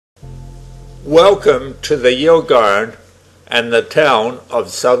Welcome to the Yilgarn and the town of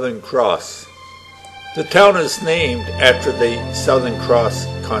Southern Cross. The town is named after the Southern Cross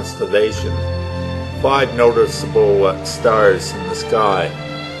constellation, 5 noticeable stars in the sky,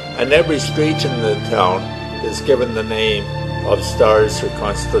 and every street in the town is given the name of stars or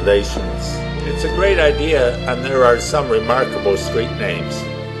constellations. It's a great idea, and there are some remarkable street names.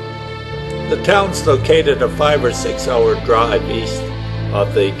 The town's located a 5 or 6 hour drive east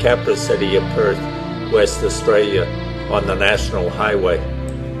of the capital city of Perth, West Australia, on the National Highway.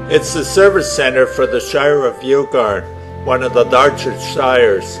 It's the service centre for the Shire of Yilgarn, one of the largest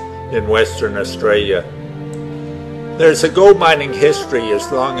shires in Western Australia. There's a gold mining history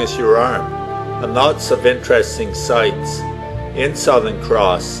as long as your arm, and lots of interesting sites in Southern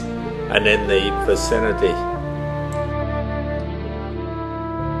Cross and in the vicinity.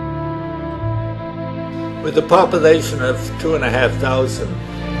 With a population of 2,500,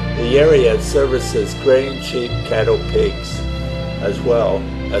 the area services grain, sheep, cattle, pigs, as well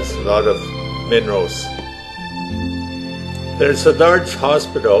as a lot of minerals. There's a large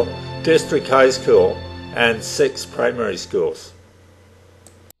hospital, district high school, and 6 primary schools.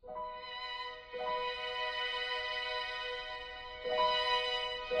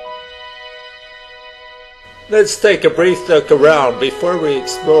 Let's take a brief look around before we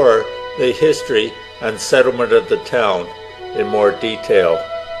explore the history and settlement of the town in more detail.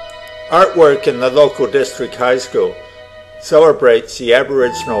 Artwork in the local district high school celebrates the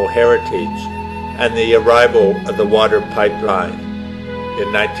Aboriginal heritage and the arrival of the water pipeline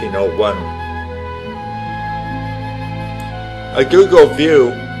in 1901. A Google view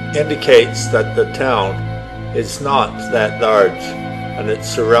indicates that the town is not that large, and it's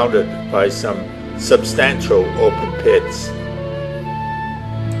surrounded by some substantial open pits.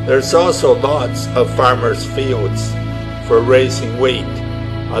 There's also lots of farmers' fields for raising wheat,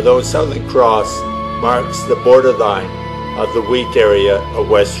 although Southern Cross marks the borderline of the wheat area of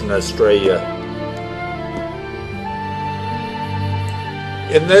Western Australia.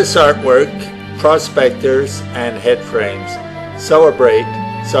 In this artwork, prospectors and head frames celebrate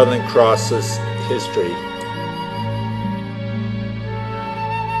Southern Cross's history.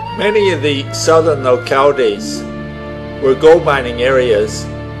 Many of the southern localities were gold mining areas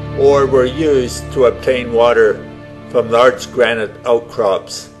or were used to obtain water from large granite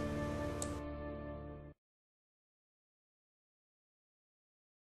outcrops.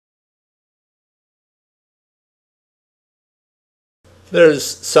 There's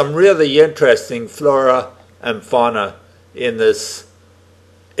some really interesting flora and fauna in this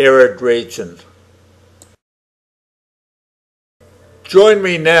arid region. Join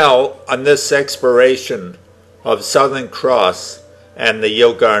me now on this exploration of Southern Cross and the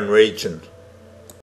Yilgarn region.